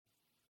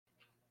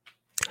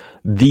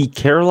The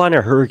Carolina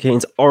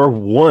Hurricanes are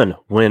one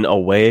win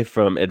away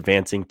from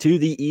advancing to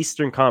the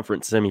Eastern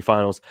Conference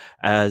semifinals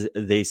as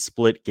they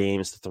split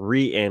games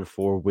 3 and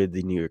 4 with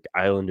the New York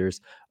Islanders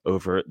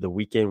over the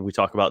weekend. We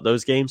talk about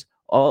those games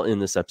all in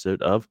this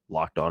episode of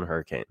Locked On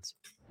Hurricanes.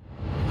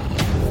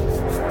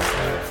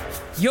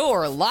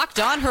 You're Locked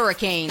On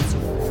Hurricanes,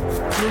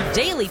 your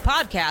daily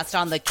podcast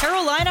on the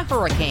Carolina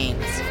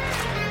Hurricanes,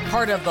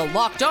 part of the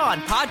Locked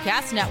On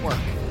Podcast Network.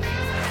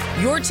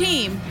 Your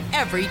team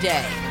every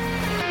day.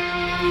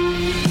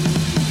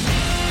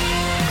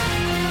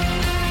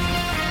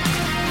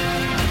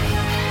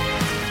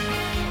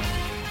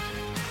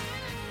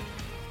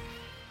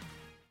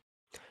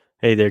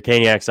 Hey there,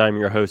 Caniacs. I'm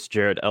your host,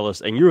 Jared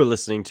Ellis, and you're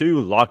listening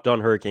to Locked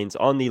On Hurricanes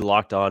on the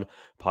Locked On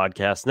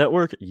Podcast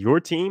Network, your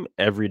team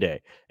every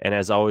day. And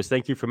as always,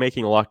 thank you for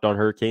making Locked On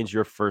Hurricanes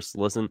your first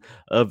listen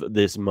of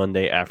this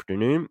Monday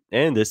afternoon.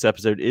 And this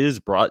episode is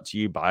brought to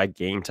you by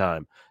Game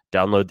Time.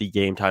 Download the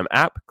Game Time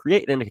app,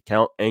 create an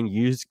account, and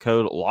use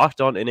code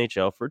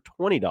LOCKEDONNHL for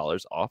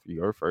 $20 off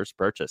your first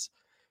purchase.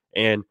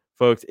 And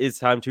folks, it's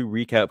time to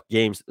recap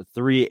games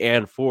 3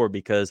 and 4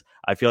 because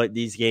I feel like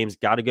these games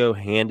got to go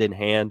hand in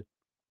hand.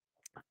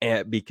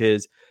 And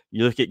because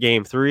you look at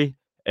game 3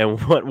 and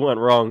what went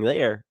wrong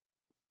there,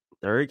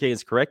 the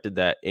Hurricanes corrected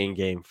that in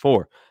game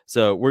 4.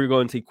 So we're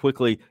going to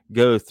quickly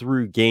go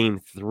through game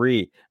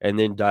 3 and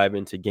then dive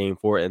into game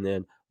 4 and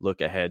then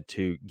look ahead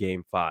to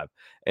game 5.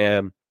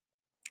 And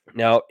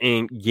now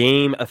in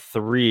game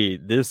 3,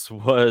 this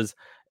was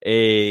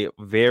a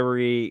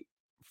very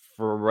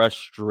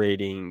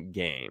frustrating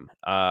game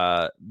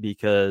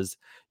because,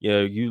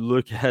 you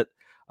look at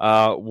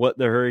what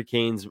the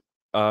Hurricanes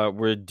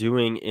we're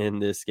doing in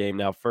this game.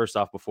 Now, first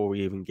off, before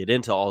we even get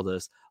into all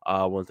this,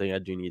 one thing I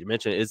do need to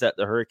mention is that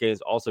the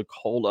Hurricanes also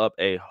called up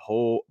a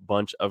whole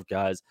bunch of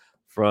guys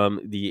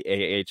from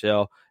the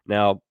AHL.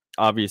 Now,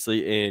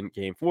 obviously, in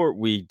game 4,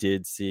 we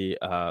did see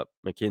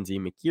Mackenzie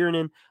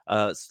McKiernan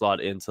slot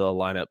into the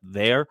lineup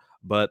there,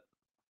 but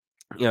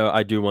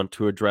I do want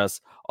to address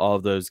all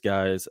of those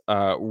guys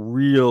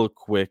real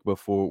quick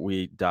before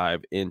we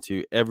dive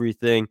into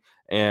everything.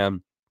 And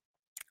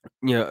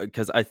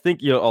because I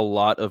think, a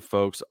lot of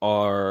folks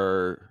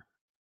are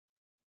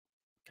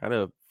kind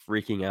of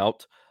freaking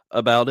out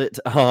about it.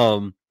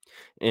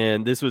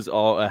 And this was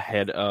all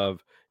ahead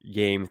of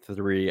game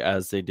 3,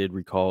 as they did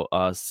recall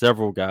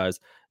several guys.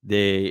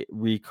 They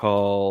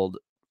recalled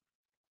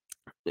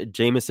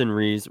Jamison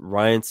Rees,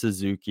 Ryan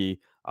Suzuki,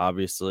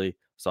 obviously,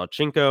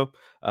 Sawchenko,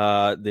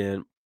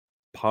 then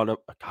God,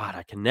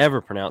 I can never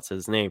pronounce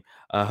his name,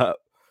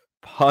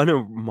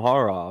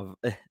 Ponomarov,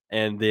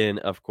 and then,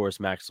 of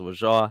course, Maxwell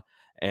Jaw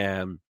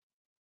and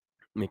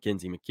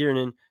Mackenzie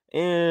McKiernan.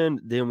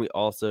 And then we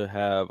also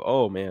have,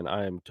 oh man,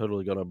 I am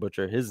totally going to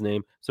butcher his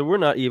name, so we're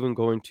not even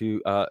going to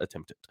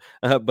attempt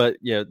it. But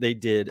they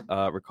did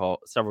recall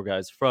several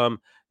guys from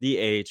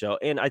the AHL,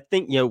 and I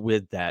think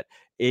with that,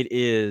 it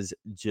is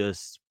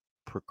just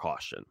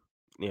precaution.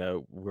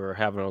 We're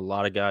having a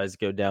lot of guys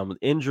go down with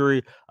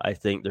injury. I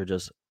think they're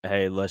just,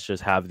 hey, let's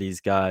just have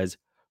these guys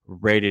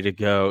ready to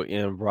go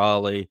in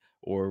Raleigh,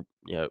 or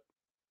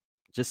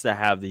just to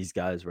have these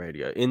guys ready to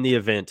go in the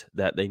event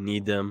that they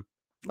need them,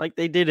 like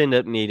they did end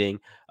up needing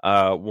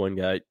one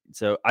guy.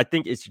 So I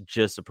think it's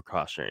just a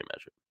precautionary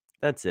measure.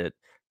 That's it.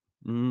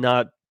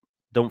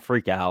 Don't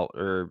freak out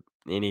or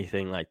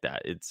anything like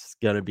that. It's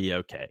gonna be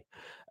okay.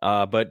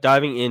 But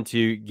diving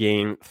into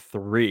game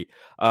 3,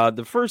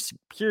 the first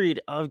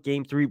period of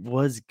game 3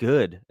 was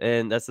good,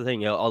 and that's the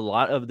thing. A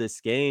lot of this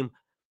game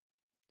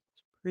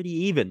pretty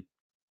even.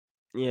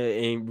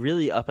 And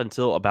really up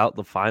until about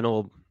the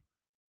final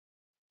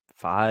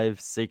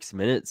 5-6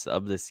 minutes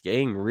of this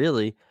game,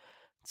 really,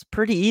 it's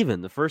pretty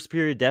even. The first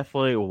period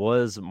definitely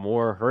was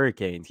more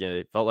Hurricanes.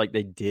 It felt like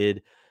they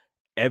did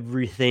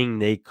everything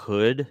they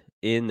could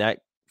in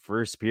that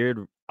first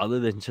period other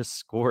than just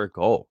score a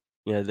goal.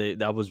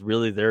 That was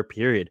really their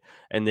period.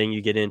 And then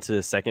you get into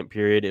the second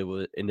period, it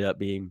would end up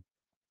being,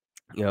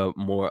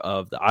 more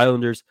of the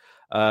Islanders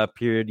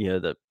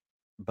period,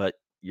 but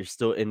you're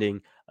still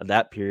ending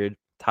that period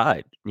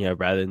tied,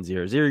 rather than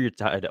 0-0, you're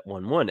tied at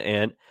 1-1.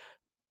 And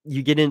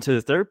you get into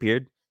the third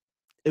period,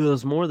 it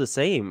was more the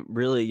same,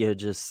 really.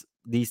 Just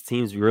these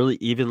teams really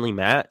evenly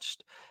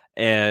matched,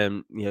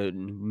 and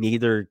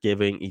neither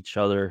giving each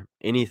other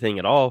anything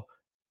at all,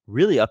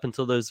 really, up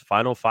until those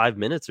final 5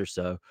 minutes or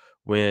so,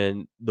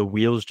 when the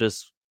wheels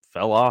just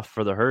fell off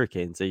for the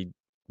Hurricanes. They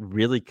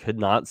really could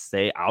not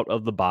stay out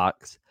of the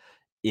box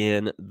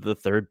in the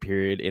third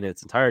period in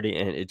its entirety,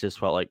 and it just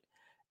felt like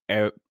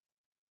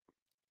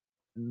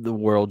the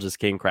world just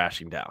came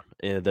crashing down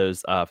in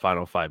those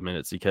final 5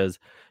 minutes, because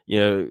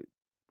the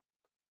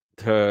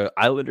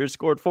Islanders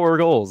scored 4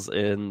 goals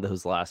in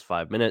those last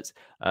 5 minutes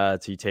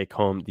to take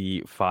home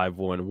the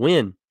 5-1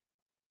 win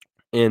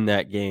in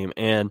that game.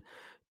 And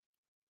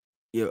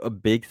a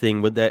big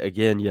thing with that,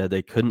 again,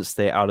 they couldn't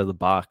stay out of the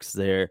box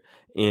there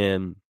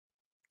in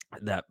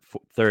that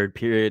third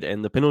period,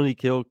 and the penalty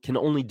kill can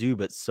only do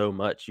but so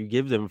much. You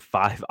give them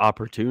 5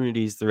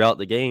 opportunities throughout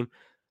the game,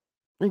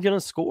 they're going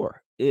to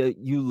score.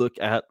 You look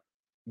at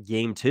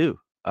game 2,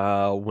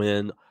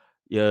 when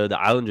the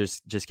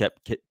Islanders just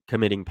kept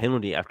committing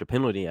penalty after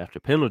penalty after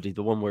penalty.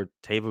 The one where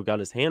Tavo got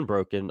his hand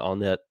broken on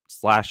that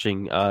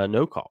slashing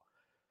no call.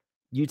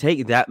 You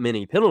take that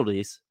many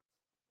penalties,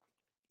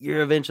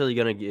 you're eventually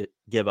going to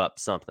give up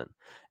something.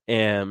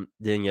 And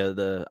then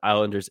the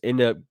Islanders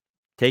end up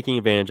taking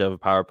advantage of a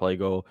power play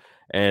goal,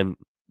 and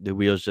the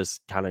wheels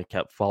just kind of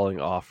kept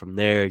falling off from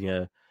there.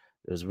 It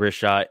was wrist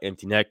shot,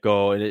 empty net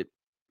goal, and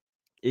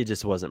it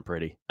just wasn't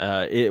pretty.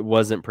 It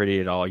wasn't pretty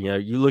at all.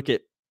 You look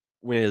at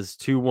when it's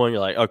 2-1, you're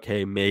like,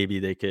 okay, maybe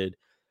the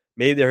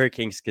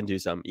Hurricanes can do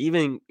something.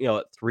 Even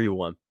at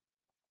 3-1,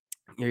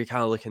 you're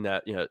kind of looking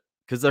at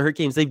because the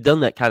Hurricanes, they've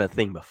done that kind of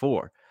thing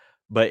before.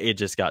 But it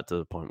just got to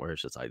the point where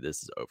it's just like,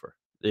 this is over.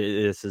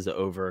 This is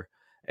over.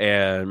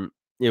 And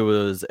it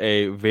was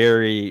a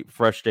very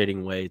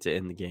frustrating way to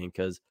end the game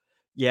because,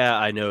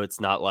 I know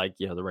it's not like,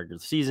 the regular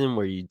season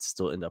where you'd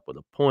still end up with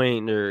a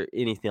point or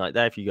anything like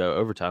that. If you go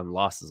overtime,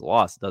 loss is a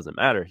loss. It doesn't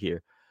matter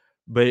here.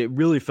 But it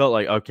really felt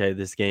like, okay,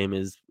 this game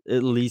is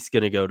at least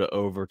going to go to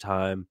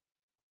overtime.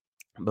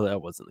 But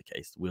that wasn't the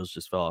case. The wheels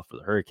just fell off for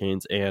the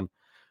Hurricanes. And,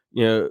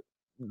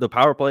 the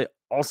power play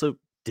also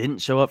didn't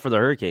show up for the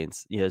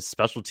Hurricanes.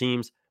 Special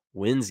teams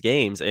wins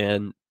games,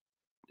 and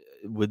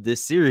with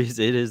this series,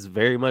 it is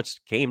very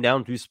much came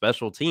down to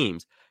special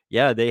teams.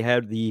 Yeah, they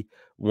had the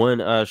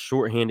one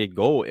shorthanded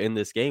goal in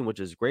this game, which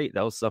is great.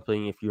 That was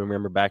something, if you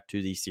remember back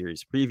to the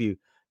series preview,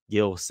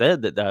 Gil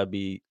said that would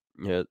be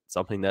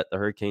something that the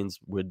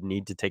Hurricanes would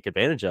need to take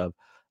advantage of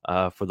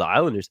for the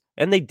Islanders,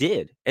 and they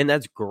did, and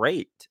that's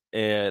great.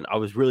 And I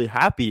was really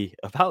happy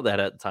about that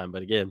at the time,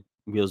 but again,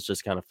 wheels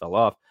just kind of fell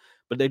off.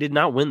 But they did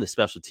not win the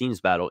special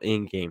teams battle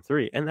in game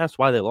 3, and that's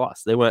why they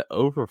lost. They went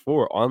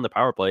 0-4 on the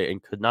power play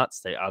and could not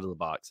stay out of the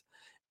box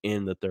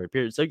in the third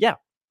period. So,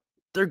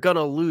 they're going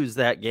to lose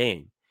that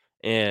game.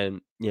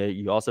 And,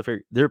 you also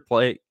figure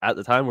at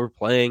the time we're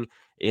playing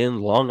in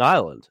Long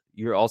Island.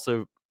 You're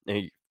also,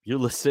 you're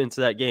listening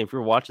to that game. If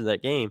you're watching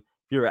that game,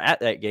 if you're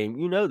at that game,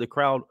 the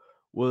crowd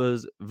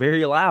was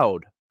very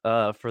loud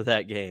for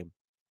that game.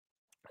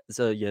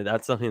 So,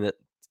 that's something that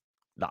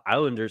the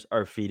Islanders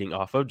are feeding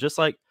off of, just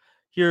like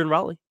here in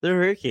Raleigh, the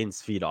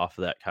Hurricanes feed off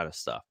of that kind of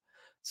stuff.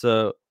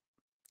 So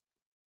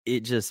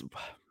the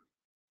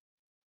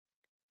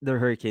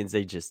Hurricanes,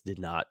 they just did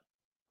not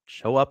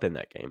show up in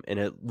that game. And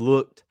it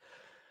looked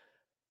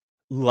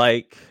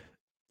like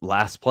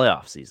last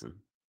playoff season.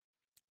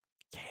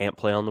 Can't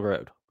play on the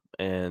road.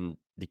 And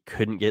they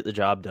couldn't get the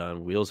job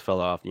done. Wheels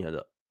fell off.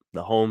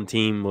 The home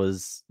team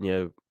was,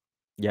 it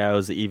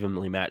was an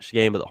evenly matched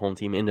game, but the home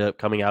team ended up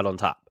coming out on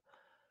top.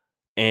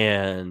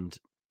 And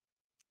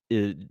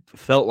it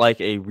felt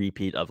like a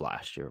repeat of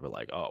last year. We're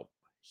like, oh,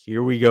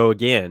 here we go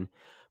again.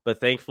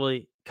 But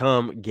thankfully,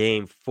 come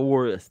game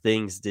 4,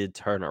 things did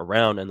turn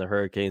around, and the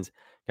Hurricanes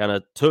kind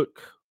of took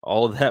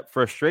all of that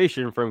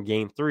frustration from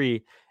game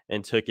 3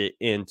 and took it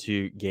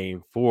into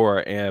game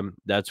 4. And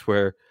that's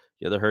where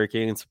the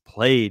Hurricanes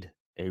played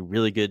a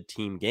really good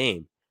team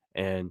game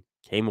and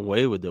came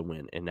away with the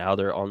win. And now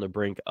they're on the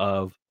brink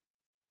of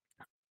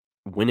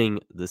winning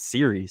the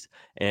series.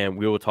 And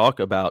we will talk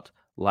about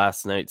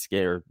last night's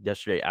game, or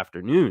yesterday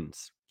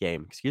afternoon's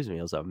game,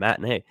 it was a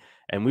matinee,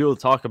 and we will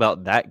talk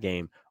about that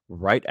game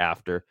right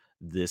after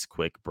this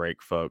quick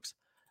break, folks.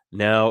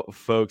 Now,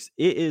 folks,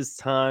 it is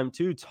time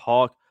to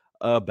talk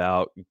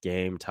about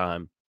Game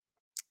Time.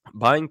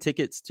 Buying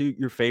tickets to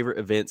your favorite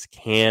events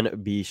can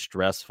be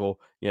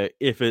stressful.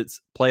 If it's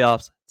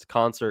playoffs, it's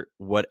concert,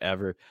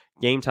 whatever.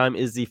 Game Time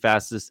is the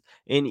fastest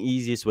and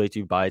easiest way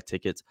to buy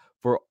tickets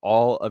for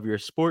all of your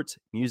sports,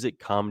 music,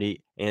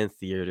 comedy, and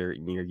theater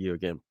near you.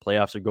 Again,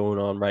 playoffs are going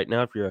on right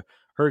now. If you're a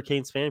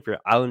Hurricanes fan, if you're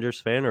an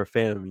Islanders fan, or a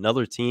fan of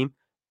another team,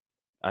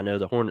 I know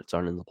the Hornets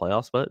aren't in the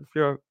playoffs, but if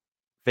you're a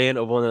fan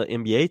of one of the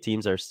NBA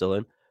teams that are still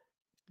in,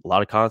 a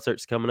lot of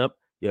concerts coming up.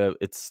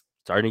 It's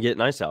starting to get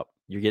nice out.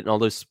 You're getting all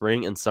those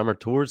spring and summer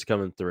tours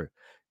coming through.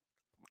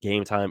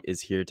 Game Time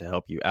is here to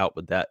help you out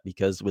with that,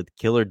 because with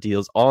killer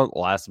deals on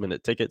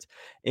last-minute tickets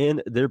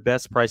and their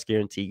best price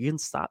guarantee, you can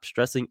stop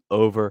stressing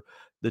over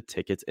the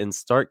tickets and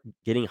start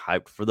getting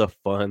hyped for the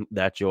fun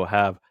that you'll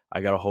have.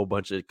 I got a whole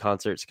bunch of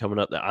concerts coming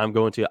up that I'm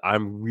going to.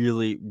 I'm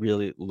really,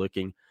 really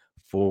looking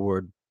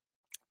forward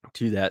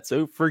to that.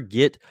 So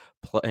forget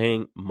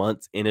playing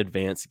months in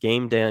advance.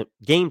 Game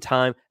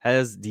Time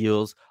has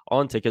deals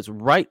on tickets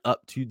right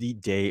up to the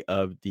day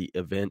of the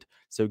event.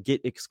 So get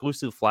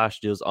exclusive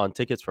flash deals on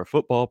tickets for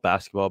football,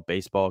 basketball,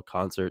 baseball,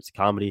 concerts,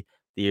 comedy,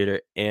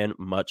 theater, and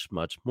much,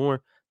 much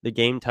more. The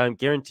Game Time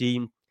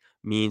guarantee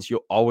means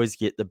you'll always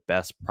get the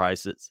best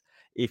prices.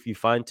 If you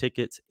find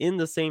tickets in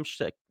the same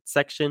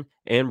section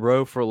and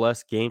row for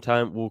less, Game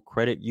Time will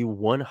credit you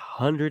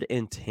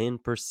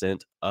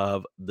 110%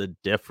 of the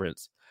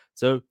difference.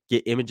 So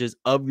get images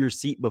of your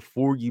seat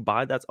before you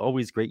buy. That's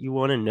always great. You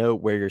want to know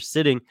where you're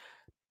sitting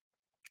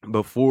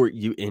before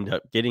you end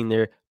up getting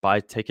there. Buy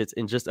tickets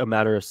in just a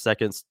matter of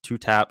seconds. 2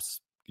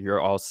 taps,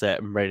 you're all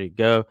set and ready to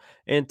go.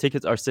 And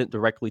tickets are sent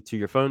directly to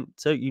your phone,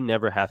 so you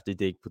never have to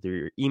dig through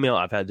your email.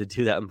 I've had to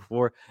do that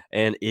before,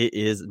 and it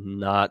is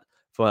not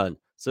fun.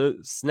 So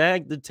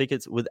snag the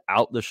tickets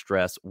without the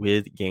stress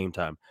with Game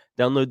Time.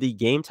 Download the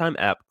Game Time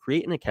app,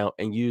 create an account,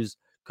 and use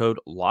code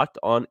Locked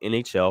On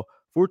NHL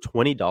for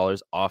 $20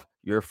 off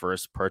your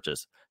first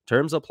purchase.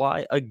 Terms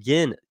apply.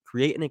 Again,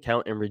 create an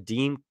account and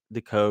redeem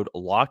the code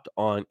Locked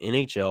On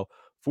NHL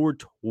for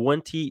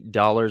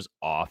 $20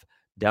 off.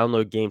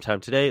 Download Game Time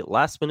today.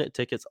 Last minute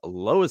tickets,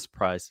 lowest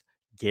price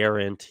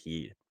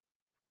guaranteed.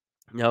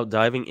 Now,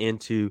 diving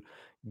into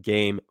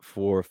game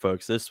 4,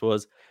 folks, this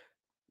was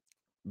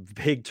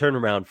big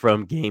turnaround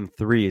from game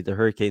 3. The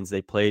Hurricanes,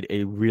 they played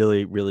a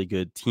really, really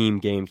good team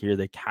game here.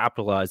 They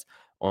capitalized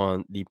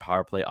on the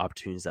power play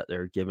opportunities that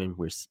they're given.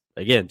 We're,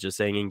 again, just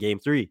saying in game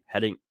 3,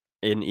 heading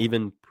and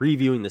even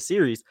previewing the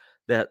series,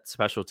 that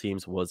special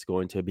teams was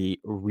going to be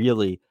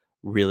really,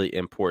 really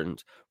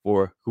important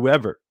for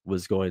whoever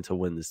was going to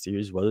win the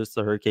series, whether it's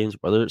the Hurricanes,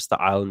 whether it's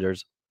the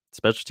Islanders.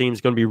 Special teams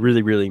is going to be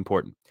really, really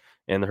important.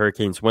 And the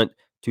Hurricanes went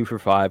 2 for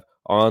 5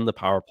 on the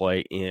power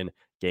play in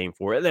game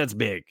 4. And that's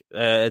big.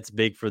 It's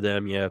big for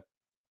them. Yeah.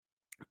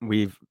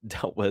 We've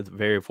dealt with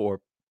very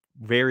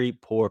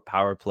poor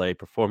power play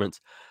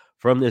performance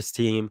from this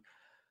team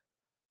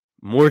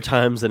more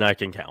times than I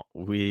can count.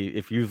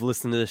 If you've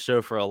listened to this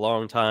show for a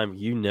long time,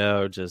 you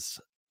know just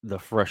the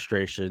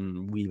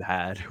frustration we've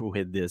had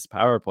with this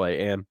power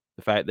play and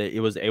the fact that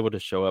it was able to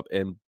show up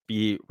and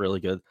be really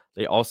good.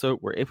 They also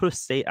were able to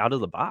stay out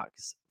of the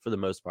box for the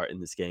most part in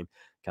this game.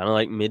 Kind of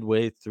like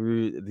midway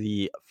through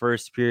the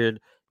first period,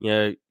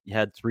 you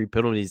had 3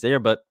 penalties there,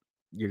 but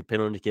your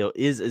penalty kill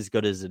is as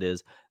good as it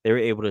is. They were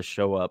able to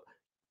show up,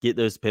 get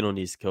those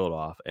penalties killed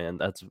off, and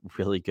that's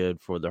really good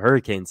for the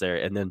Hurricanes there.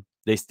 And then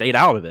they stayed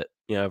out of it,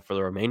 for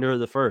the remainder of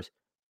the first,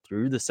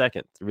 through the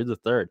second, through the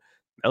third.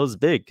 That was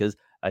big because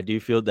I do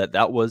feel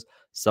that was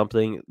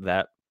something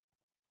that,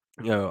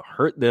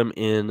 hurt them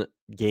in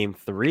game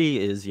 3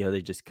 is,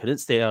 they just couldn't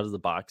stay out of the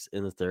box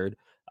in the third.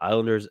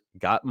 Islanders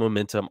got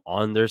momentum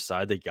on their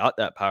side. They got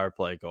that power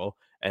play goal,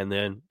 and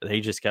then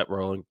they just kept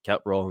rolling.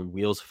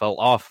 Wheels fell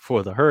off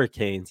for the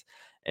Hurricanes,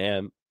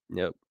 and,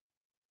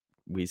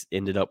 we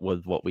ended up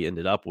with what we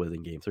ended up with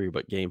in game 3,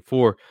 but game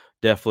 4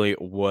 definitely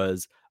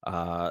was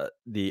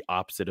the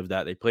opposite of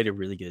that. They played a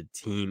really good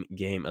team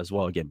game as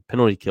well. Again,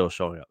 penalty kill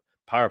showing up,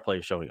 power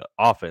play showing up,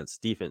 offense,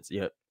 defense,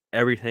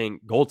 everything,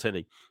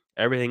 goaltending,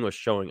 everything was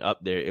showing up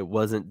there. It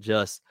wasn't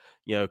just,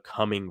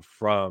 coming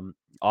from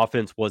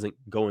offense, wasn't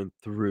going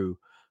through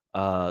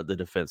the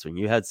defense. When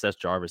you had Seth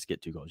Jarvis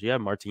get 2 goals, you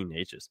had Martin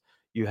Necas,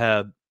 you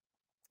had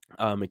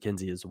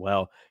McKenzie as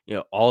well.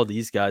 All of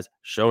these guys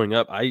showing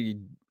up. I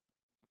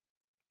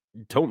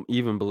don't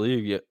even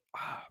believe yet.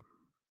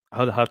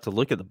 I'd have to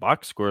look at the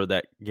box score of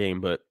that game,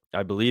 but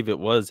I believe it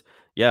was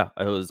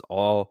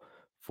all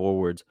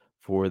forwards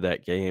for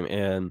that game.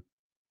 And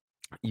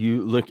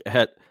you look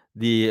at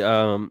the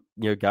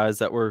guys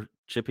that were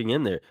chipping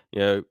in there,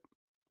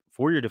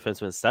 for your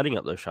defensemen setting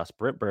up those shots.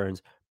 Brent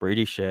Burns,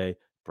 Brady Shea,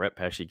 Brett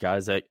Pesce,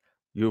 guys that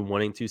you're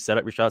wanting to set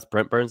up your shots.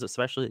 Brent Burns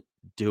especially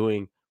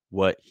doing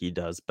what he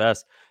does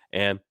best.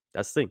 And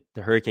that's the thing.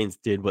 The Hurricanes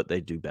did what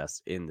they do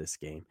best in this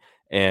game.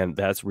 And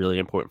that's really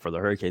important for the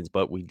Hurricanes.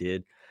 But we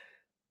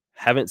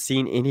haven't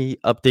seen any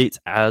updates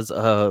as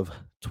of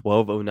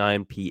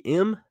 12:09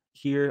 p.m.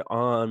 here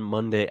on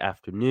Monday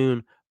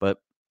afternoon. But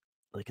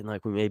looking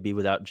like we may be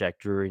without Jack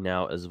Drury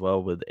now as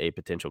well with a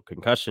potential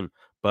concussion.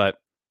 But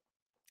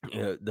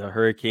the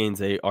Hurricanes,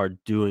 they are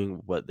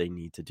doing what they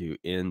need to do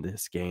in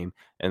this game.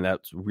 And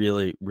that's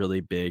really, really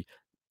big.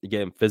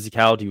 Again,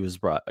 physicality was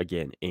brought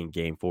again in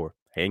game 4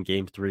 and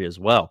game 3 as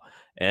well.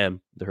 And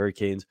the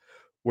Hurricanes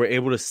were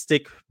able to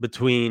stick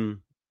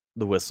between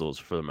the whistles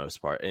for the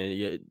most part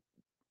and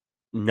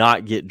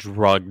not get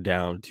drugged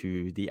down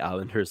to the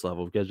Islanders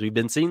level, because we've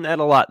been seeing that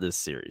a lot this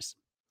series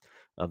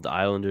of the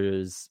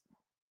Islanders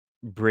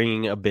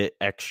bringing a bit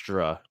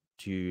extra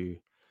to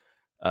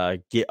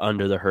get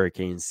under the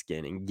Hurricanes'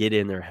 skin and get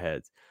in their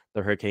heads.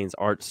 The Hurricanes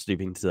aren't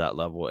stooping to that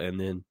level, and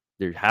then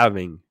they're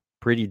having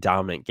pretty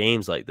dominant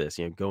games like this.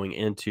 Going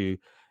into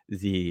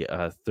the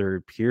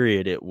third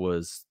period, it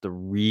was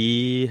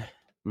 3-0.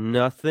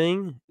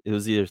 It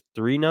was either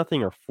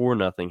 3-0 or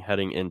 4-0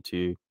 heading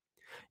into.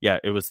 Yeah,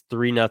 it was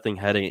 3-0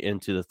 heading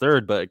into the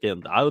third. But again,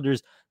 the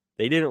Islanders,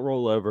 they didn't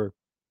roll over.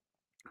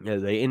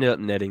 They ended up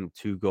netting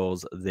 2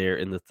 goals there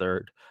in the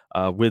third,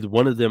 with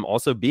one of them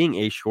also being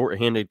a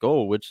shorthanded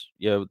goal, which,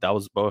 that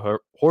was Bo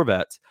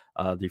Horvat's,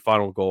 the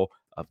final goal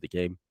of the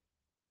game.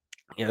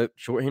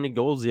 Shorthanded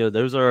goals,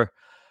 those are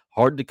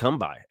hard to come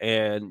by.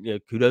 And,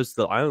 kudos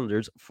to the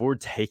Islanders for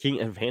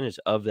taking advantage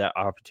of that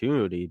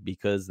opportunity,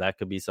 because that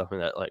could be something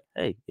that, like,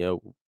 hey,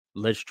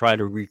 let's try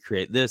to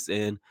recreate this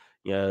in,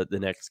 the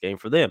next game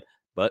for them.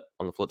 But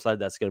on the flip side,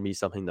 that's going to be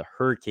something the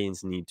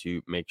Hurricanes need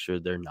to make sure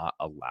they're not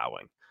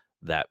allowing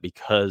that,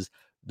 because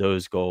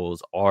those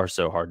goals are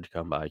so hard to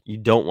come by. You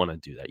don't want to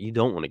do that. You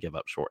don't want to give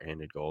up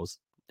shorthanded goals.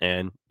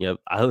 And,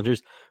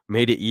 Islanders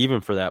made it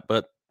even for that.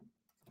 But,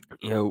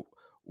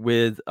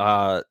 with,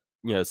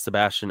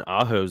 Sebastian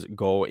Aho's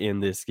goal in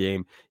this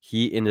game,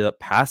 he ended up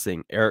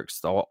passing Eric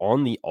Staal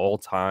on the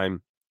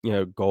all-time,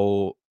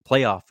 goal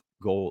playoff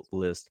goal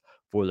list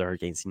for the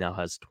Hurricanes. He now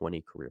has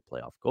 20 career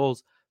playoff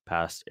goals,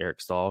 past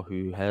Eric Stahl,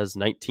 who has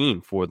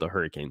 19 for the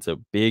Hurricanes. So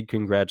big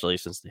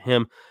congratulations to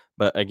him.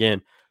 But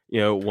again,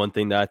 one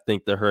thing that I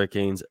think the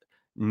Hurricanes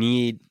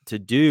need to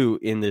do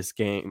in this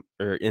game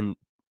or in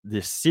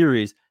this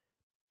series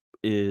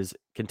is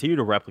continue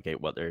to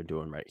replicate what they're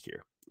doing right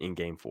here in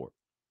game 4.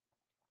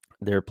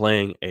 They're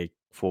playing a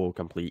full,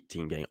 complete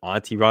team game.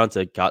 Antti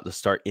Raanta got the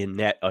start in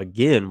net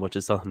again, which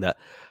is something that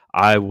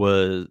I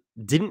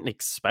didn't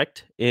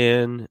expect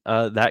in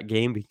that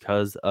game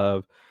because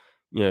of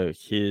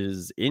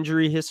his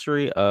injury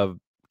history of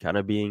kind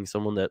of being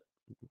someone that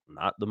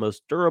not the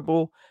most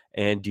durable.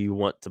 And do you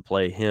want to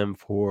play him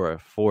for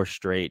 4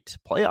 straight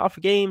playoff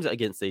games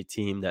against a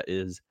team that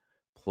is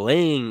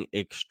playing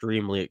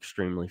extremely,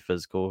 extremely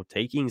physical,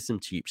 taking some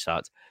cheap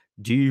shots?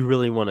 Do you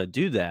really want to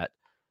do that?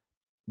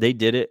 They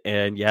did it,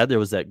 and yeah, there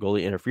was that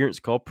goalie interference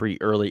call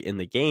pretty early in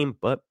the game,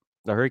 but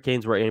the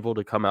Hurricanes were able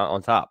to come out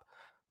on top.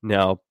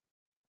 Now,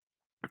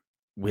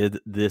 with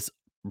this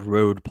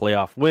road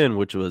playoff win,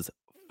 which was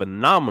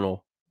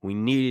phenomenal, we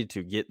needed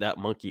to get that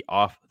monkey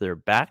off their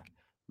back,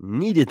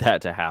 needed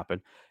that to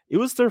happen. It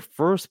was their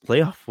first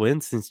playoff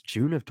win since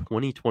June of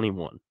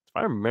 2021. If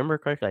I remember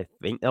correctly, I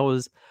think that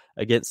was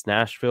against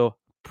Nashville.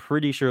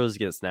 Pretty sure it was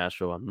against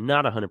Nashville. I'm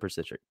not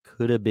 100% sure.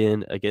 Could have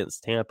been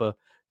against Tampa.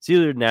 It's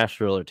either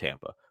Nashville or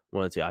Tampa.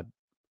 One of the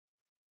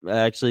two.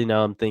 Actually,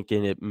 now I'm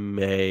thinking it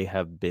may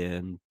have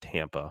been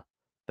Tampa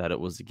that it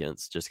was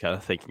against. Just kind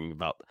of thinking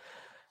about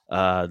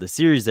the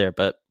series there.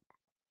 But,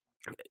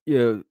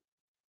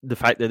 the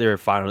fact that they were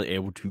finally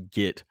able to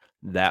get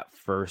that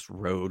first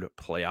road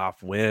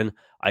playoff win,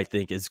 I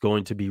think is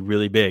going to be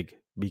really big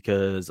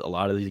because a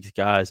lot of these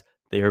guys,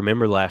 they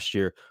remember last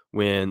year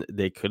when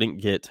they couldn't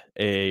get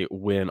a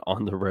win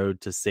on the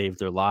road to save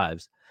their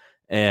lives.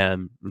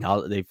 And now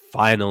that they've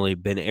finally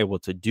been able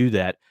to do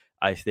that,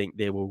 I think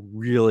they will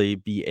really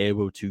be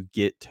able to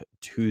get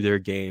to their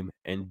game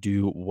and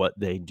do what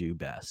they do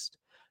best.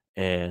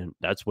 And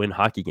that's win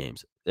hockey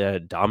games,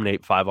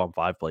 dominate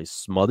 5-on-5 plays,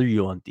 smother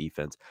you on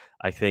defense.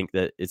 I think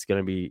that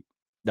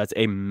that's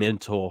a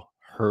mental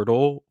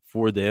hurdle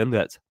for them.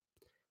 It's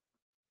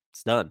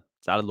done.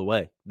 It's out of the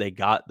way. They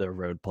got their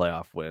road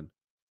playoff win.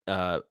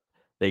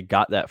 They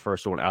got that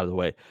first one out of the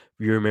way. If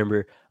you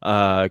remember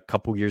a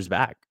couple years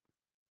back,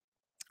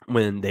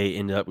 when they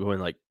ended up going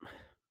like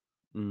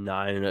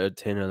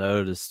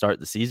 9-10-0 to start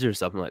the season or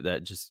something like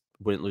that, just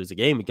wouldn't lose a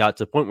game. It got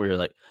to the point where you're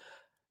like,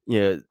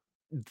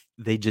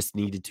 they just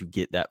needed to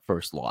get that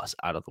first loss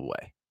out of the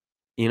way,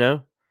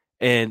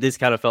 And this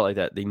kind of felt like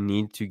that. They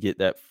need to get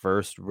that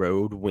first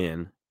road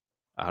win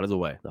out of the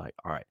way. They're like,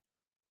 all right,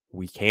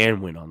 we can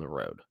win on the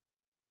road.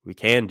 We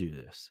can do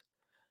this.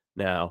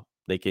 Now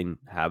they can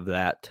have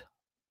that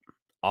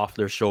off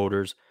their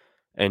shoulders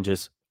and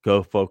just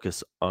go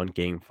focus on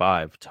game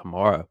 5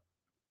 tomorrow.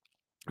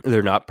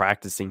 They're not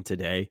practicing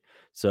today,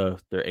 so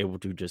they're able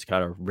to just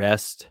kind of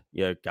rest.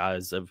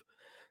 Guys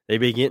they've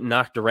been getting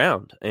knocked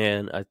around,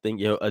 and I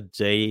think a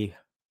day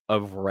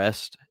of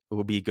rest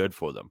will be good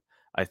for them.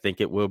 I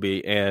think it will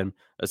be, and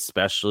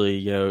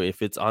especially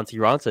if it's Antti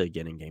Raanta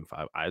again in game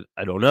 5,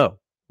 I don't know.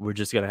 We're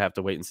just gonna have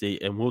to wait and see,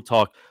 and we'll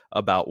talk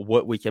about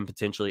what we can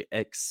potentially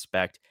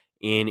expect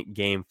in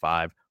game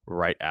 5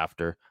 right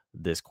after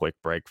this quick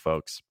break,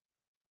 folks.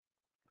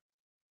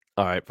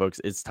 All right, folks,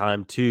 it's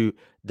time to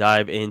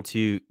dive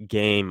into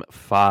game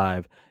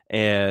 5.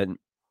 And,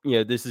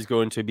 this is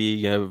going to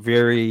be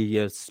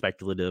very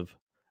speculative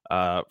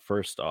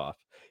first off,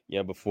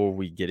 before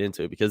we get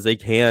into it, because they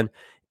can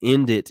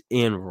end it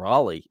in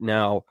Raleigh.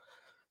 Now,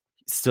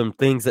 some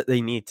things that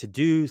they need to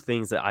do,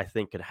 things that I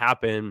think could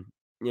happen,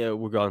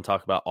 we're going to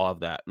talk about all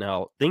of that.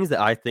 Now, things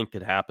that I think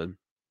could happen,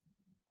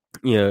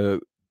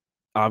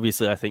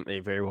 obviously, I think they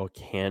very well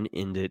can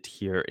end it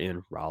here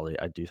in Raleigh.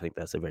 I do think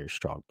that's a very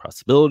strong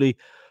possibility.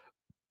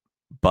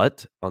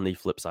 But on the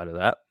flip side of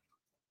that,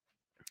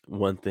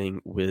 one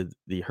thing with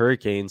the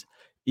Hurricanes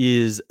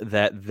is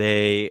that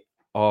they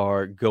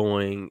are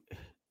going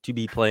to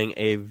be playing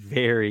a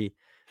very,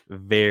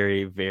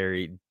 very,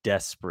 very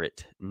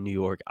desperate New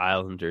York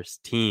Islanders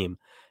team.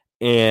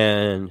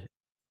 And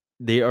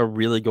they are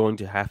really going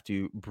to have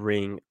to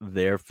bring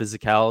their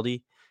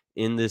physicality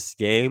in this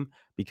game,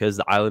 because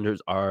the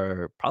Islanders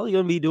are probably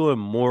going to be doing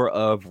more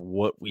of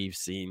what we've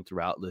seen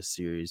throughout this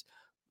series.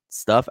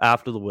 Stuff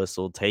after the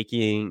whistle,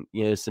 taking,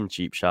 some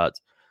cheap shots.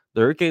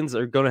 The Hurricanes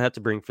are going to have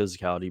to bring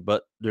physicality,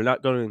 but they're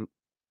not going to,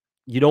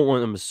 you don't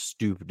want them to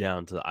stoop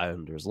down to the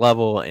Islanders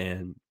level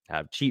and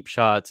have cheap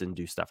shots and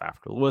do stuff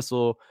after the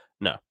whistle.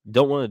 No, you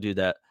don't want to do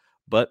that,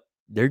 but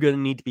they're going to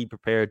need to be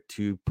prepared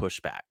to push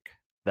back.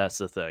 That's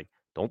the thing.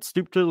 Don't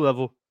stoop to the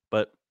level,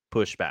 but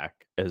push back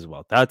as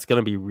well. That's going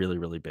to be really,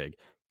 really big,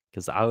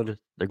 because the Islanders,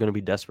 they're going to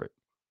be desperate.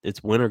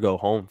 It's win or go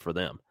home for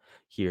them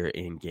here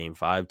in game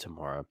 5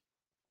 tomorrow.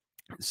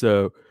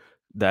 So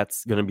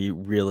that's going to be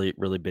really,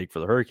 really big for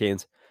the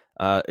Hurricanes,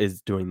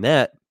 is doing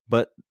that.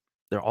 But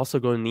they're also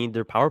going to need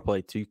their power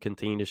play to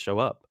continue to show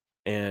up.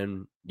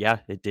 And yeah,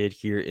 it did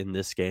here in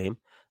this game,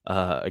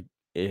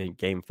 in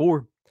game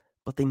 4,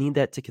 but they need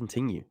that to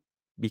continue.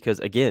 because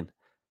again,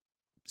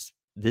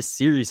 this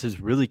series is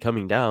really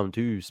coming down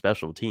to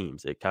special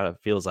teams. It kind of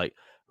feels like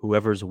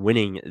whoever's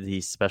winning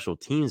the special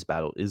teams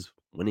battle is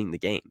winning the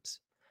games.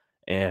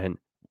 And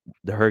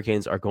the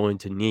Hurricanes are going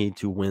to need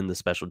to win the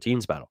special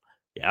teams battle.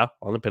 Yeah,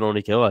 on the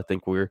penalty kill, I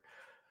think we're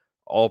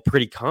all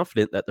pretty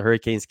confident that the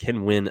Hurricanes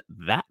can win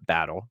that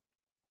battle.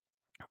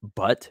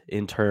 But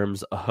in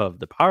terms of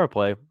the power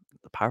play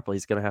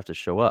is going to have to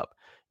show up.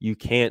 You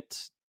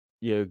can't,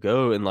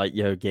 go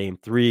in game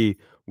 3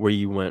 where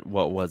you went,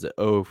 what was it,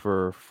 0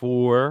 for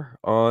 4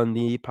 on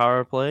the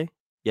power play?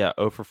 Yeah,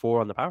 0 for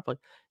 4 on the power play.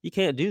 You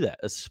can't do that,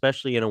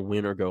 especially in a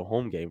win or go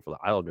home game for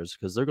the Islanders,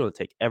 because they're going to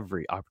take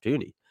every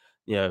opportunity.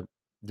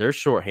 They're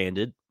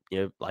shorthanded,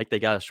 like they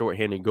got a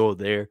shorthanded goal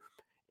there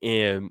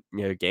in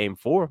game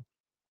 4.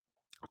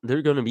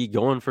 They're going to be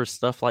going for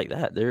stuff like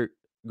that. They're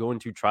going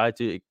to try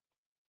to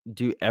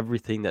do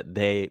everything that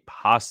they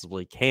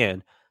possibly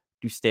can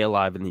to stay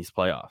alive in these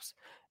playoffs.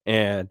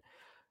 And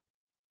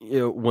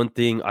one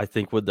thing I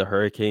think with the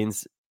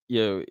Hurricanes,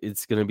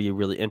 it's going to be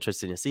really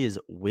interesting to see is,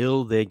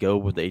 will they go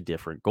with a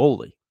different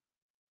goalie?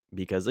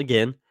 Because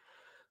again,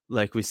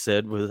 like we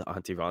said with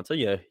Antti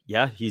Raanta,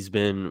 he's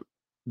been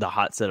the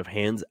hot set of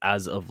hands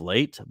as of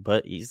late,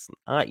 but he's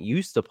not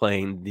used to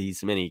playing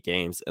these many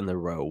games in a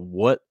row.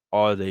 What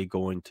are they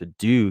going to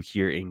do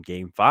here in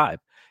game 5?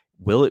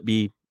 Will it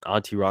be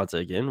Antti Raanta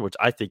again, which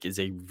I think is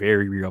a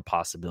very real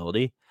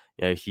possibility?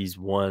 He's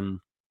been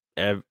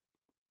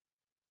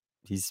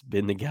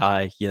the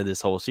guy,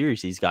 this whole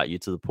series. He's got you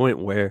to the point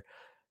where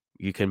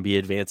you can be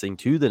advancing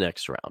to the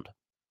next round.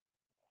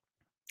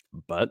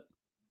 But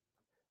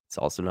it's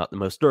also not the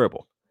most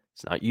durable.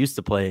 It's not used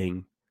to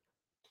playing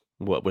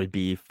what would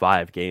be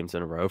 5 games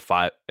in a row,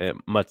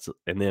 and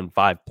then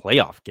 5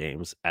 playoff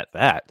games at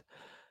that.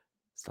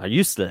 It's not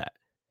used to that.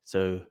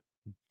 So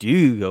do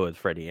you go with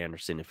Freddie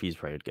Andersen if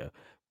he's ready to go?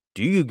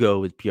 Do you go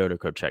with Pyotr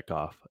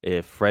Kochetkov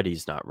if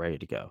Freddie's not ready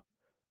to go?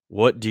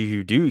 What do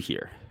you do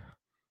here?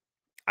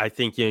 I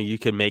think, you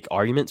can make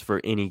arguments for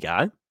any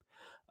guy.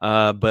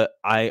 But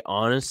I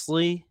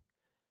honestly,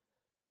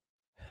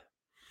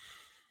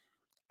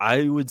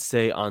 I would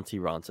say Antti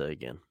Raanta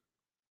again.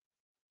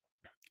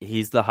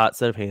 He's the hot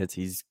set of hands.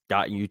 He's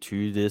got you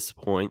to this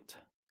point.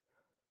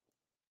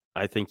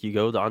 I think you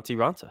go with Antti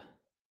Raanta.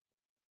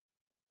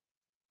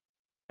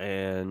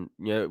 And,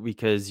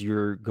 because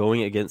you're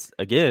going against,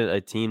 again, a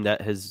team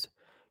that is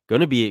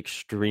going to be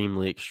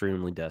extremely,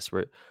 extremely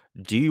desperate.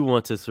 Do you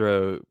want to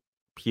throw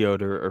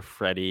Pyotr or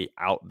Freddie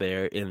out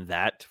there in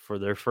that for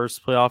their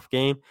first playoff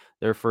game,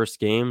 their first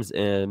games,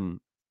 and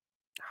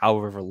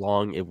however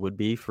long it would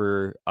be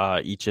for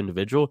each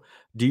individual?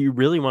 Do you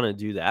really want to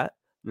do that?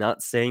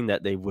 Not saying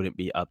that they wouldn't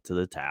be up to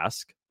the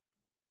task.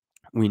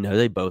 We know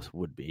they both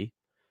would be.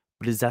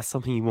 But is that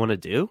something you want to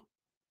do?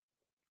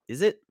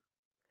 Is it?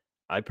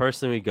 I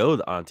personally go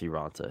with Antti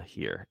Raanta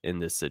here in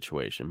this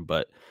situation,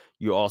 but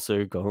you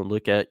also go and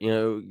look at,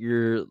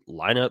 your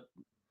lineup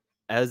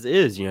as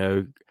is.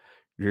 You're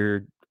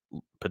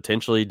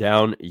potentially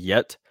down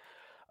yet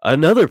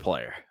another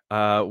player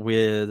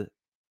with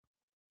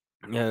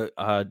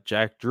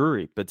Jack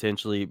Drury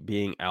potentially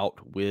being out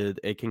with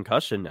a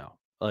concussion now.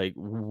 Like,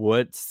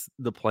 what's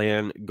the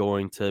plan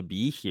going to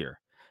be here?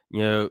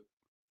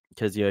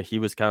 Because he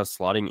was kind of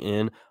slotting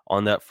in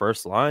on that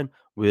first line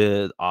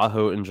with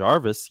Aho and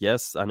Jarvis.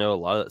 Yes, I know a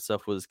lot of that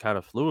stuff was kind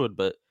of fluid,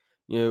 but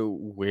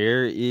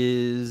where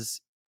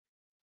does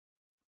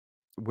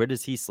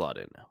he slot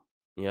in now?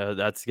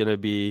 That's going to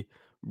be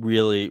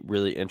really,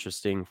 really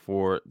interesting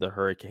for the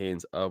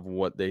Hurricanes of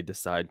what they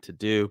decide to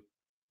do.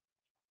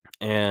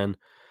 And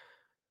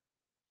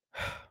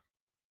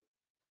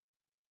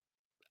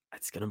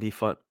it's going to be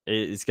fun.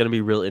 It's going to be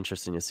real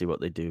interesting to see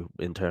what they do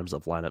in terms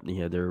of lineup.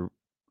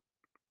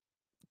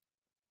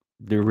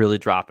 They're really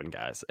dropping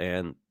guys.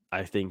 And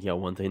I think,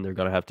 one thing they're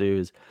going to have to do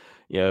is,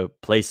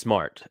 play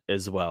smart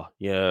as well.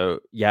 You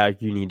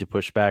need to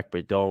push back,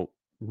 but don't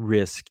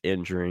risk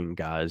injuring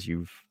guys.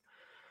 You've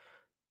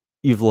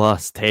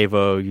lost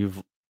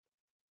Teuvo.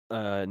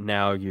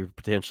 Now you've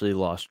potentially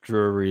lost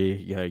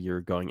Drury.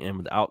 You're going in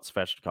without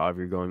Svechnikov.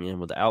 You're going in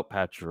without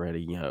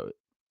Pacioretty.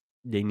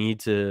 They need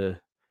to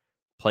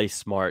play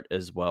smart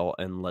as well,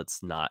 and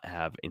let's not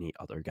have any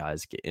other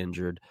guys get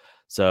injured.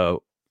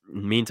 So,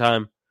 in the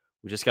meantime,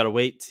 we just got to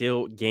wait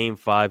till game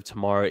 5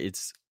 tomorrow.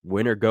 It's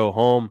win or go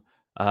home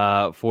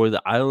for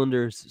the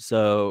Islanders.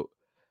 So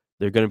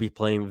they're going to be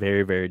playing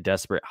very, very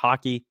desperate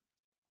hockey.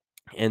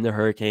 And the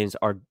Hurricanes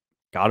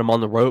got them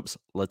on the ropes.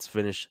 Let's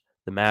finish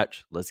the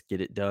match. Let's get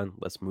it done.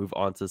 Let's move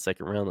on to the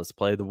second round. Let's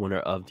play the winner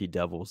of the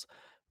Devils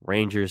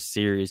Rangers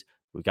series.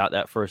 We got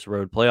that first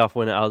road playoff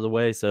win out of the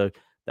way. So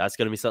that's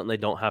going to be something they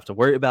don't have to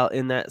worry about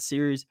in that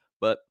series.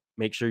 But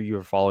make sure you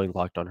are following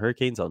Locked On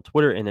Hurricanes on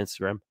Twitter and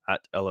Instagram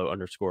at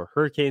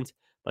LO_Hurricanes.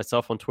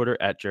 Myself on Twitter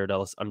at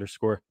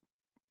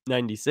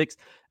JaredEllis_96.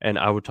 And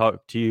I will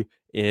talk to you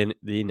in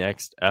the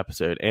next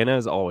episode. And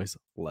as always,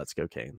 let's go Canes.